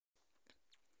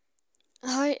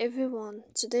Hi everyone,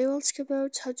 today we'll talk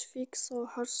about how to fix or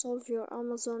how to solve your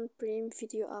Amazon Prime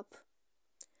Video app.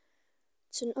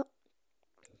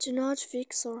 To know how to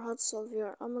fix or how to solve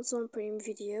your Amazon Prime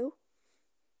Video,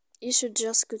 you should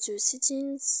just go to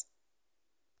Settings.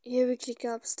 Here we click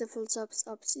Apps, Default Apps,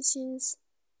 App Settings.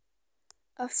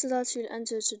 After that you'll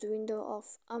enter to the window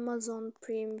of Amazon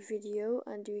Prime Video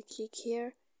and we click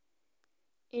here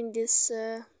in this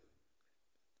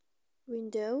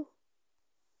window.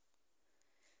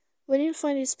 When you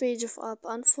find this page of app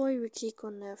info, we click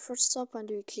on first stop and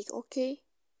we click OK.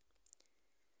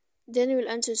 Then we will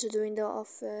enter to the window of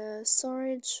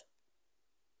storage.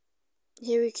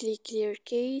 Here we click clear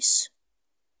cache,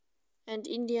 and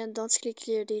in the end don't click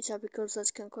clear data because that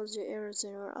can cause you errors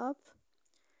in your app.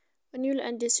 When you will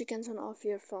end this, you can turn off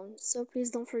your phone. So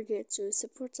please don't forget to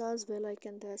support us by like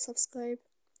and subscribe.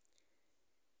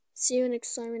 See you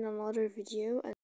next time in another video.